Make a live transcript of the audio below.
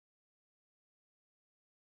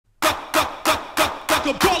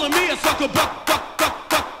sucker, calling me a sucker,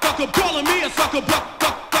 calling me a sucker,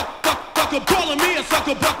 calling me a sucker, calling me a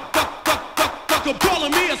sucker,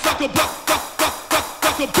 calling me a sucker,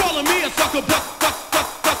 calling me a sucker, calling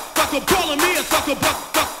me a sucker, calling me a sucker,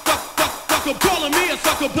 calling me a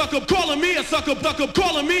sucker, calling me a sucker, calling me a sucker,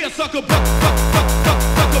 calling me a sucker, calling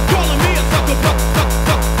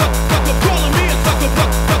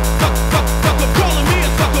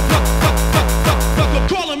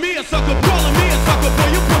me a sucker, calling me a sucker, boy,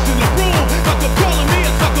 you pushing the broom. Sucker, calling me a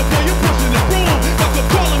sucker, boy, you pushing the broom. Sucker,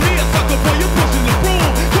 calling me a sucker, boy, you pushing the broom.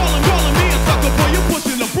 Calling me a sucker, boy, you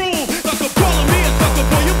pushing the broom. Sucker, calling me a sucker,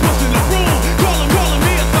 boy, you pushing the broom. Calling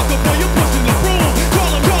me a sucker, boy, you pushing the broom.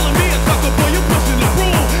 Calling me a sucker, boy, you pushing the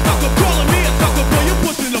broom. Sucker, calling me a sucker, boy, you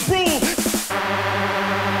pushing the broom.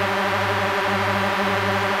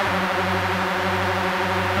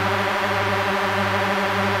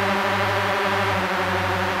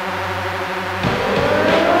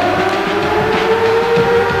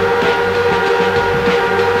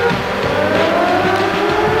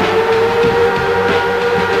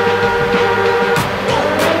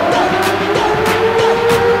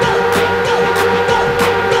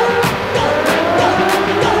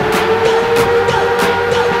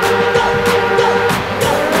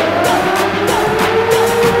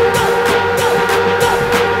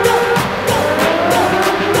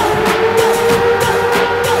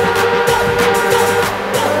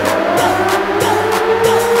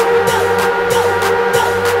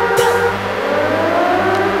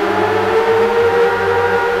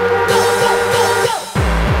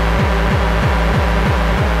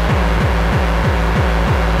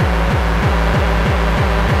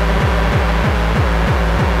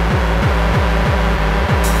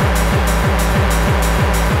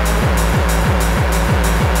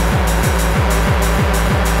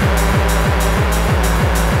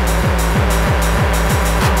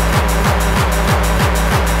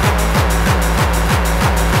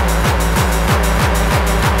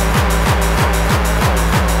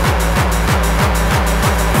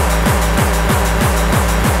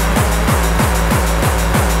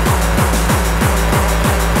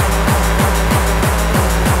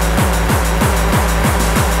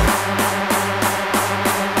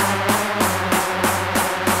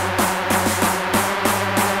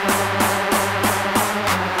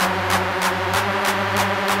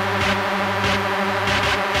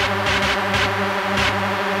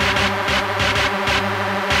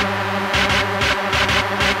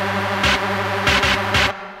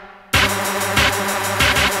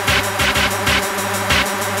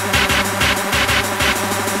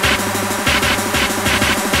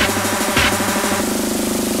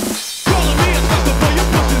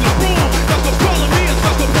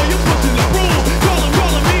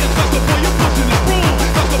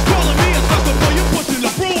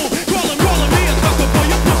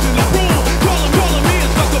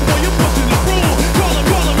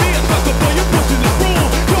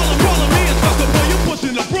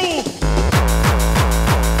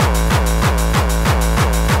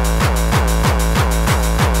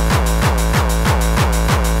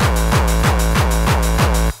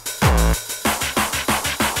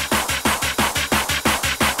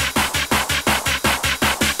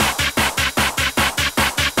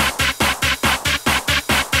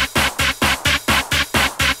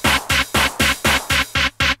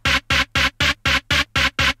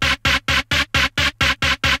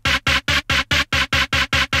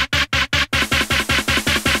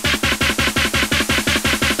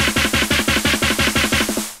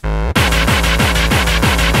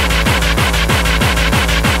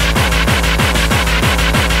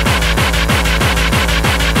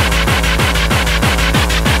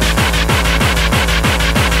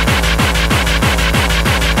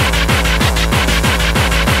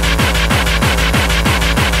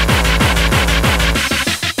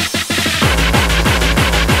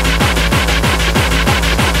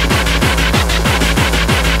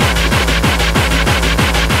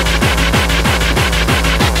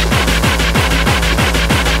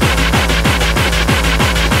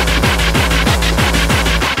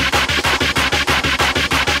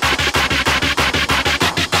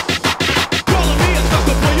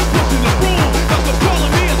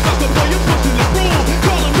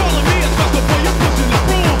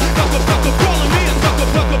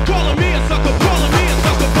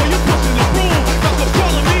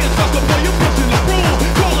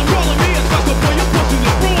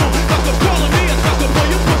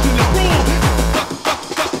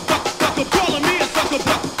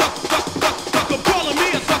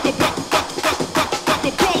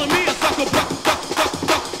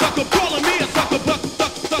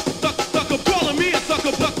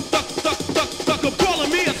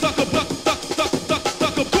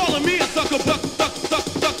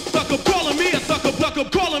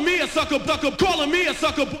 sucker, calling me a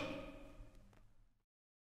sucker.